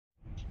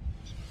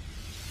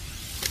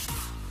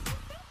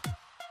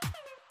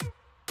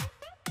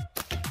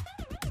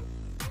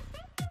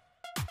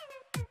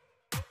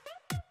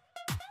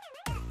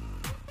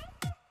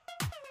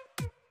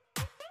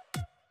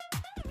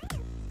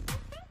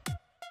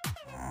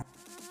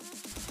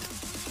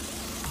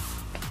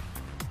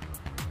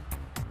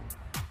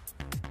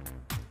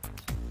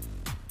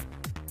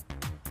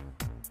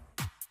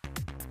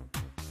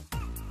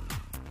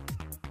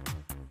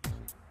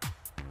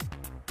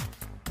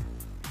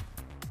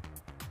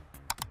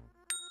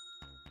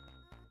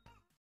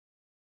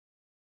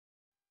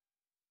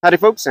Howdy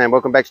folks, and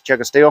welcome back to Chuck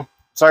and Steel.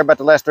 Sorry about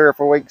the last 3 or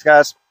 4 weeks,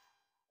 guys.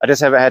 I just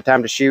haven't had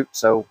time to shoot,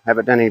 so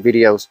haven't done any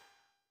videos.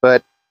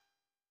 But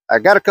I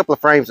got a couple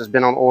of frames that's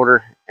been on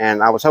order,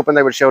 and I was hoping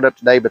they would have showed up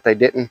today, but they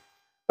didn't.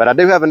 But I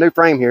do have a new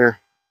frame here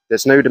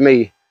that's new to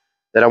me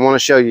that I want to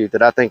show you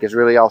that I think is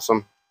really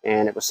awesome.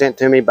 And it was sent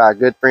to me by a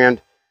good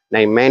friend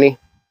named Manny.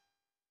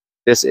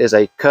 This is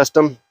a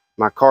custom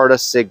Micarta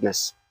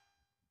Cygnus.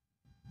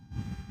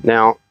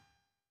 Now,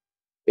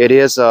 it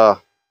is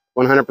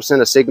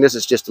 100% of Cygnus.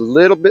 It's just a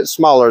little bit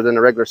smaller than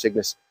the regular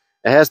Cygnus.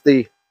 It has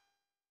the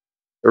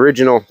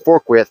original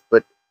fork width,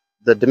 but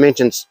the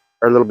dimensions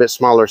are a little bit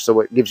smaller,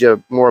 so it gives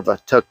you more of a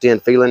tucked in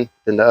feeling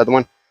than the other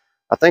one.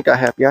 I think I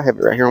have it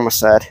right here on my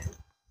side.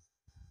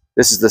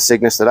 This is the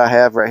Cygnus that I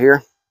have right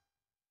here.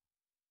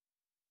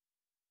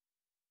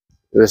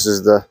 This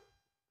is the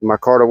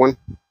Micarta one.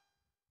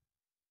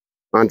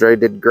 Andre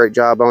did a great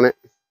job on it,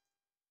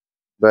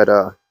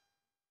 but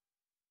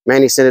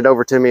Manny sent it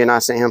over to me, and I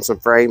sent him some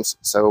frames,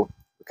 so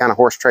we kind of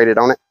horse traded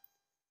on it.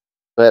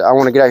 But I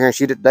want to get out here and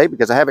shoot it today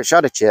because I haven't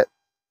shot it yet.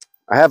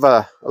 I have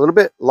a little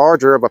bit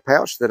larger of a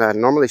pouch than I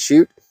normally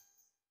shoot.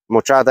 I'm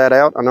going to try that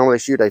out. I normally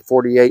shoot a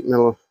 48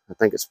 mil, I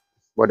think it's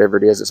whatever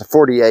it is. It's a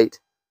 48.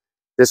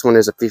 This one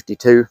is a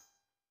 52.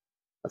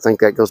 I think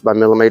that goes by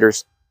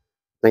millimeters.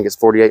 I think it's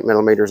 48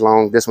 millimeters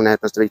long. This one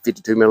happens to be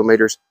 52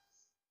 millimeters.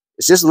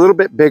 It's just a little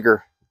bit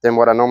bigger than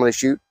what I normally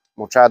shoot.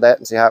 I'm going to try that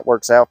and see how it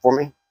works out for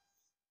me.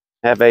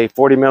 I have a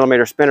 40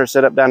 millimeter spinner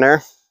set up down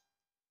there.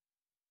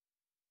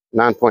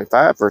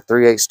 9.5 for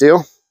 3/8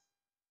 steel.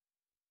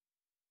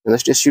 And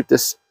let's just shoot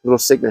this little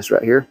Cygnus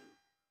right here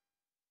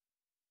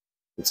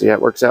and see how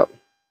it works out.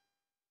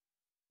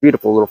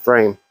 Beautiful little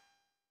frame.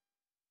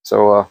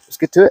 So let's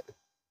get to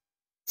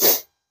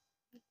it.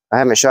 I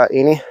haven't shot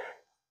any,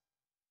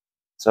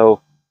 so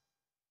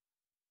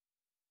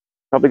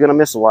probably gonna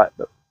miss a lot,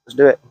 but let's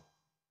do it.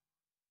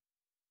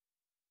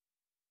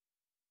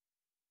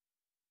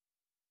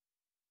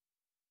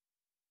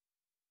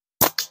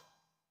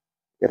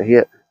 Got a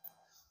hit.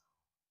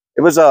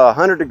 It was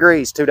 100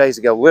 degrees 2 days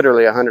ago,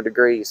 literally 100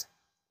 degrees.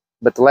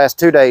 But the last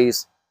 2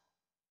 days,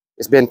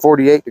 it's been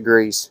 48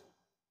 degrees.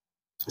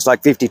 It's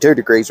like 52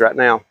 degrees right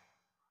now.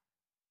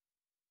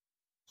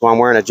 So I'm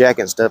wearing a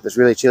jacket and stuff. It's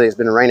really chilly. It's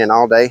been raining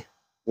all day.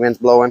 Wind's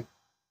blowing.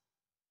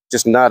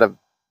 Just not a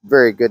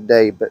very good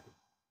day, but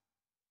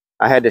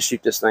I had to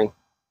shoot this thing.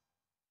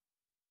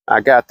 I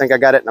think I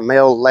got it in the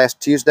mail last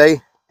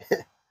Tuesday.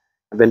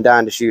 I've been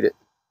dying to shoot it.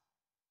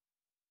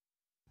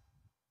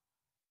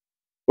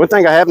 One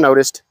thing I have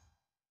noticed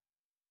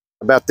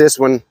about this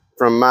one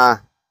from my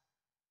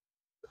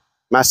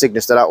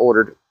Cygnus that I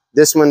ordered,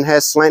 this one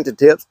has slanted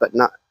tips, but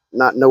not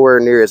nowhere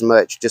near as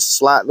much. Just a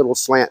slight little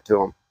slant to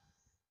them.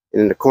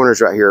 And the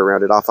corners right here are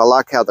rounded off. I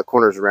like how the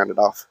corners are rounded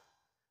off.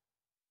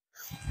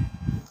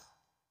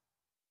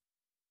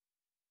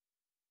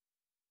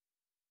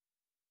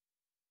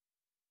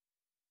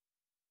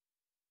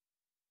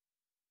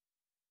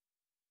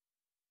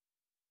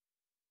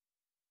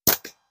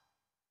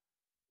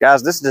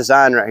 Guys, this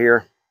design right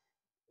here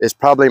is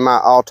probably my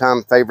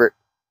all-time favorite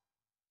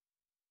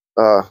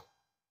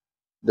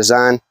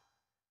design,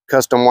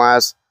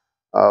 custom-wise.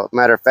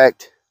 Matter of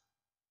fact,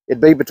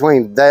 it'd be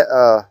between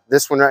that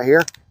this one right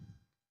here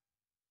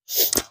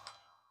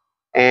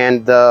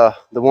and the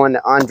one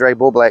that Andre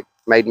Bullblack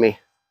made me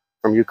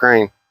from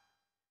Ukraine.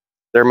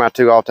 They're my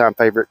two all-time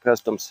favorite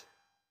customs.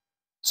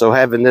 So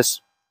having this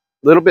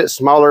little bit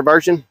smaller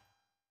version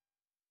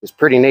is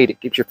pretty neat.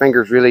 It keeps your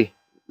fingers really,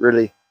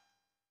 really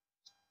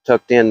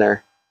tucked in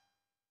there.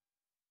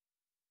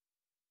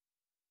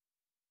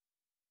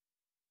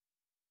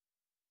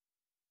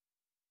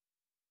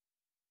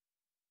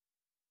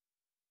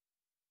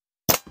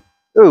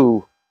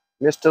 Ooh,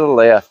 missed to the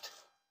left.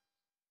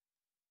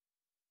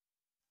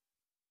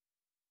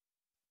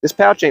 This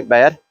pouch ain't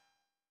bad.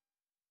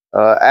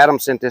 Adam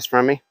sent this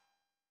from me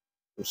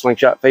from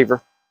Slingshot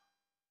Fever.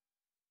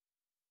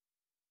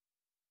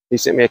 He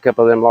sent me a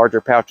couple of them larger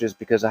pouches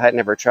because I had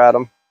never tried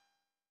them.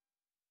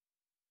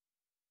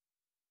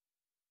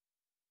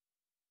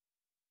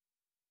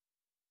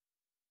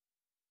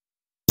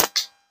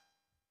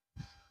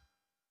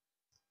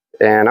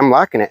 And I'm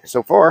liking it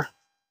so far.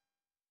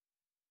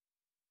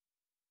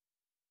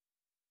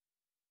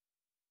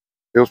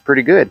 Feels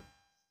pretty good.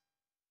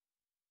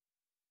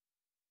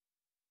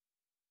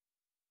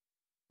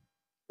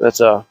 That's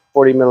a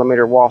 40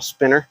 millimeter Wasp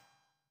spinner.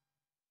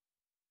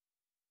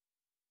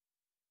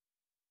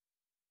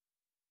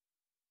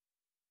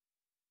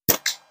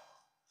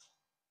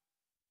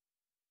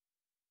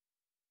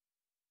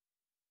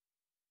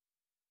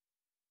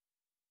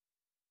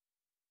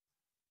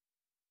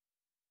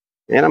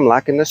 And I'm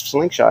liking this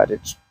slingshot.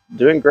 It's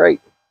doing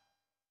great.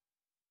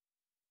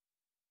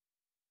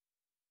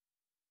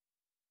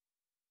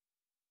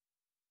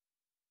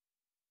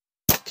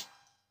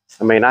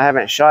 I mean, I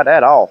haven't shot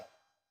at all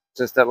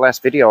since that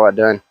last video I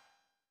done.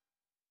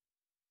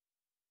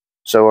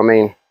 So, I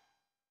mean,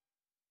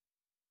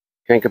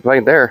 can't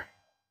complain there.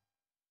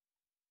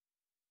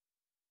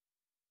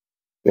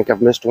 Think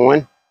I've missed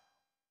one.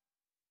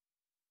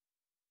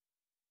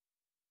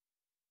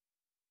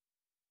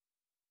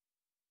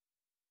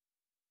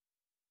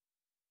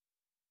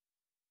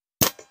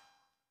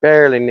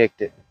 Barely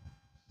nicked it.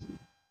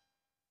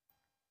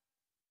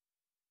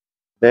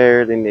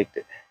 Barely nicked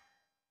it.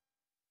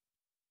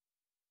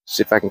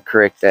 See if I can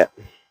correct that.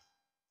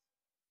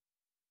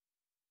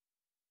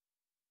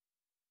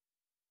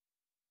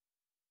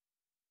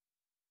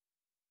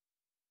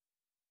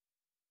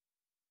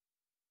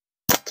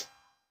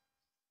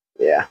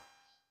 Yeah.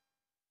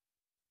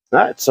 All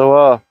right,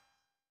 so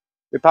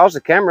we pause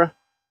the camera,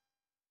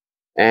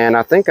 and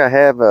I think I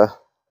have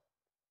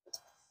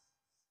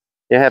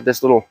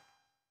this little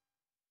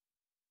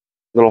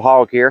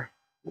hog here.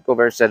 We'll go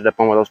over and set it up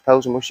on one of those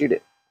posts, and we'll shoot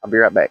it. I'll be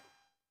right back.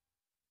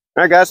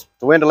 All right, guys,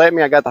 the wind will let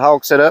me. I got the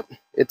hog set up.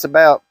 It's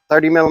about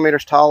 30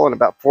 millimeters tall and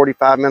about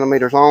 45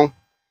 millimeters long,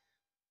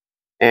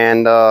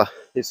 and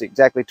it's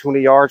exactly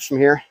 20 yards from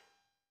here.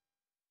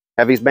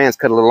 I have these bands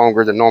cut a little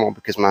longer than normal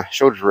because my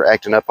shoulders were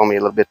acting up on me a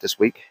little bit this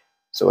week,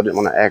 so I didn't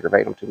want to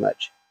aggravate them too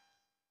much.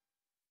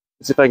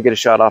 Let's see if I can get a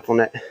shot off on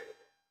that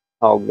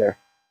hog there.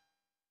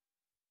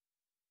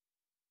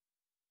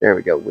 There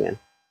we go, wind.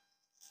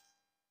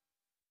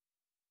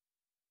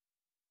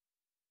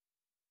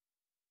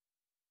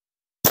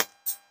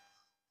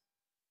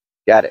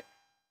 Got it.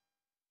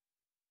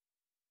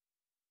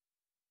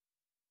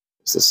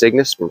 It's the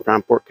Cygnus from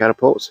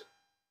Catapults.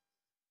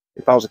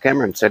 We pause the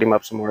camera and set him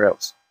up somewhere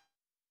else.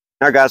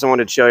 Now, guys, I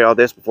wanted to show you all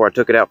this before I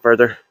took it out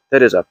further.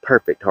 That is a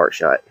perfect heart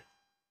shot.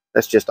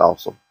 That's just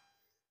awesome.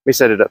 Let me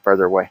set it up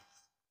further away.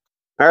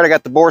 All right, I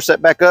got the bore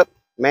set back up.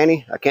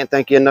 Manny, I can't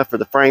thank you enough for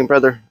the frame,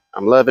 brother.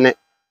 I'm loving it.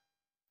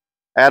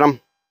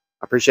 Adam,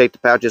 I appreciate the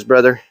pouches,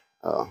 brother.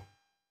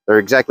 They're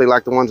exactly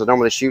like the ones I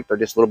normally shoot. They're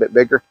just a little bit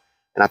bigger.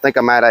 And I think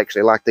I might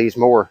actually like these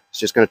more. It's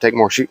just going to take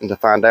more shooting to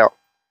find out.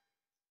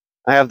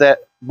 I have that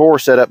bore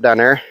set up down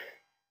there.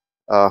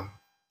 I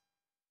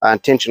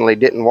intentionally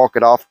didn't walk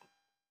it off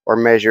or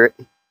measure it.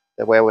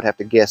 That way I would have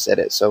to guess at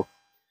it. So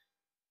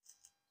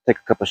take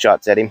a couple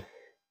shots at him.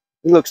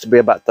 He looks to be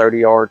about 30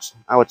 yards.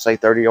 I would say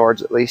 30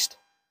 yards at least.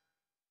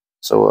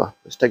 So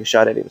let's take a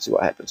shot at him and see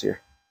what happens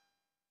here.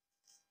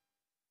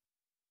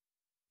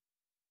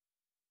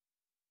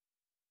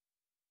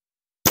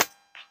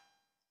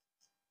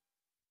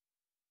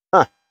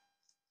 Huh. I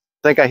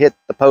think I hit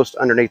the post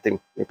underneath him.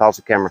 Let me pause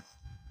the camera.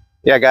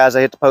 Yeah, guys,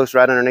 I hit the post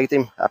right underneath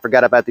him. I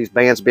forgot about these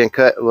bands being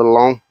cut a little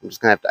long. I'm just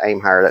going to have to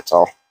aim higher, that's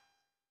all.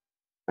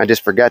 I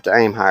just forgot to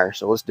aim higher,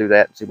 so let's do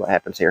that and see what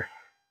happens here.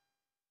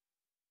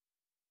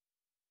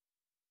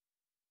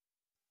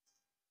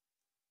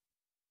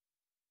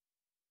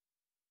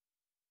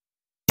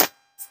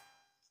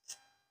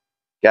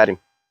 Got him.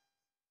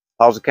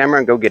 Pause the camera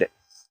and go get it.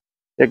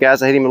 Yeah,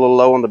 guys, I hit him a little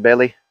low on the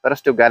belly, but I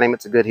still got him.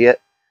 It's a good hit.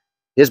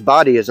 His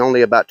body is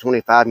only about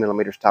 25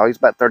 millimeters tall. He's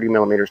about 30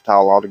 millimeters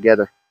tall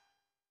altogether.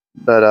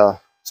 But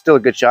still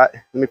a good shot.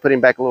 Let me put him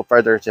back a little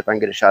further and see if I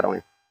can get a shot on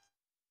him.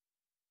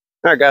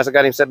 All right, guys, I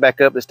got him set back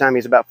up. This time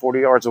he's about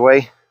 40 yards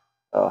away.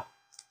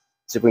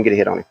 See if we can get a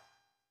hit on him.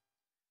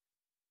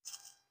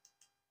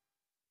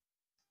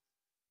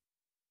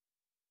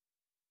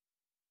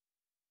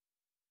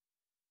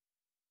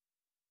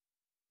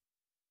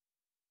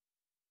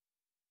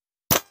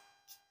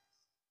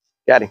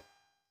 Got him.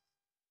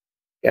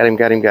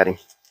 Got him.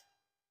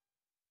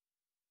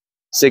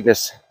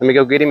 Cygnus. Let me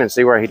go get him and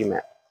see where I hit him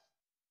at.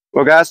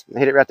 Well, guys, I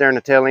hit it right there in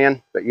the tail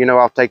end, but you know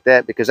I'll take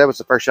that because that was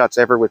the first shots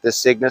ever with this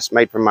Cygnus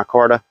made from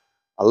Micarta.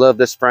 I love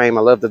this frame.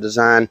 I love the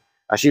design.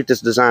 I shoot this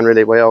design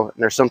really well,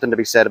 and there's something to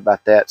be said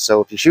about that.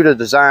 So if you shoot a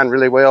design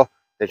really well,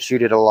 then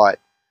shoot it a lot.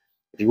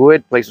 If you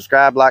would, please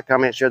subscribe, like,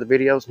 comment, share the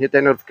videos, and hit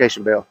that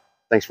notification bell.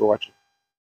 Thanks for watching.